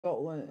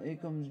Here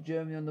comes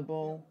Germany on the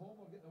ball.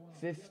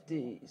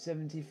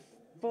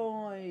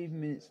 75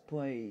 minutes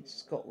played.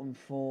 Scotland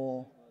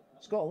 4.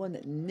 Scotland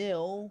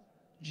 0.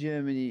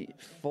 Germany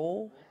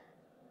 4.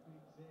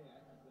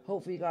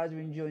 Hopefully you guys are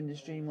enjoying the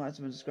stream. Like,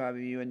 subscribe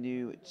if you are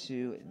new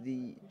to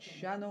the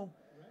channel.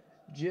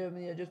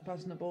 Germany are just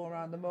passing the ball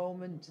around the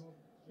moment.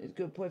 It's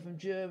good play from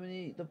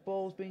Germany. The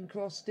ball's been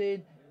crossed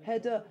in.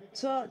 Header,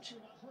 touch.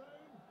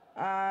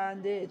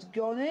 And it's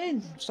gone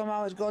in.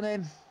 Somehow it's gone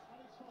in.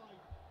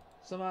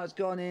 Somehow it's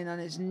gone in, and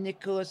it's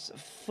Niclas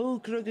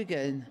fullkrug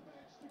again.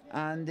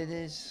 And it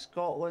is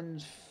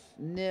Scotland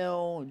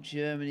 0,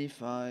 Germany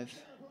 5.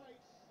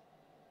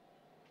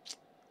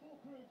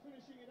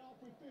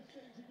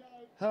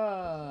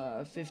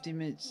 50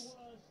 minutes.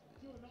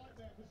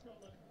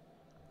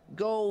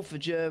 Goal for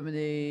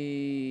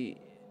Germany.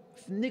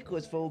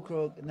 Niclas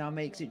fullkrug now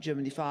makes it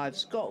Germany 5,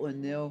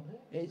 Scotland 0.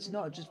 It's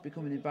not just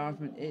become an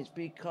embarrassment, it's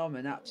become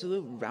an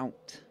absolute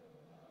rout.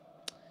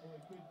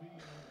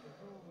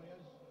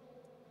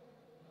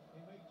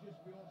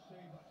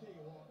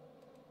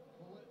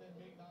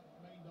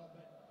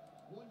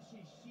 Once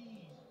he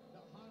sees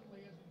that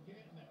Hanley isn't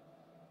getting it,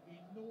 he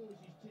knows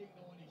he's taking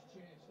it on his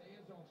chest. He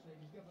is offside,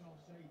 he's given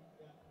offside.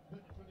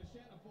 But from the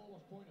centre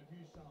forward's point of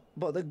view, Sam.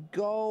 But the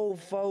goal,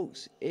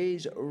 folks,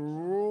 is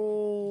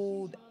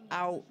ruled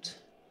out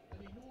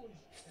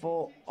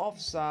for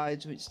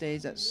offsides, which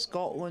stays at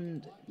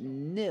Scotland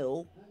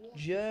 0,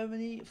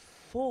 Germany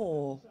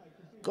 4.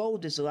 Goal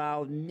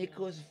disallowed.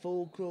 Niclas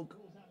fullkrug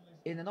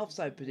in an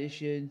offside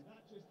position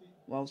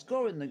while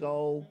scoring the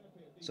goal,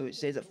 so it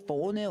stays at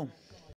 4-0.